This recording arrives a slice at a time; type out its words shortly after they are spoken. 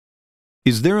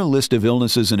Is there a list of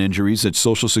illnesses and injuries that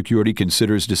Social Security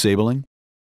considers disabling?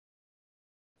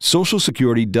 Social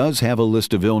Security does have a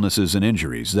list of illnesses and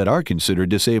injuries that are considered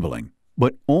disabling,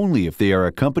 but only if they are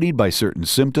accompanied by certain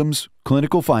symptoms,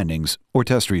 clinical findings, or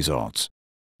test results.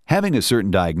 Having a certain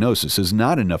diagnosis is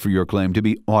not enough for your claim to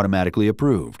be automatically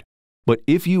approved. But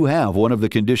if you have one of the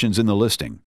conditions in the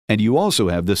listing, and you also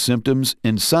have the symptoms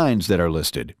and signs that are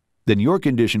listed, then your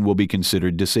condition will be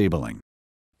considered disabling.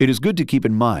 It is good to keep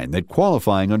in mind that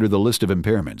qualifying under the list of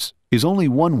impairments is only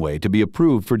one way to be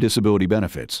approved for disability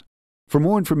benefits. For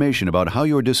more information about how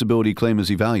your disability claim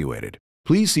is evaluated,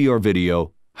 please see our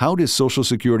video, How Does Social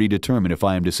Security Determine If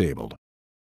I Am Disabled?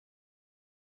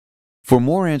 For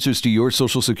more answers to your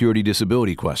Social Security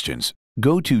disability questions,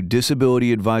 go to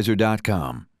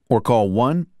disabilityadvisor.com or call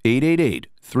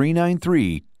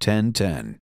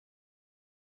 1-888-393-1010.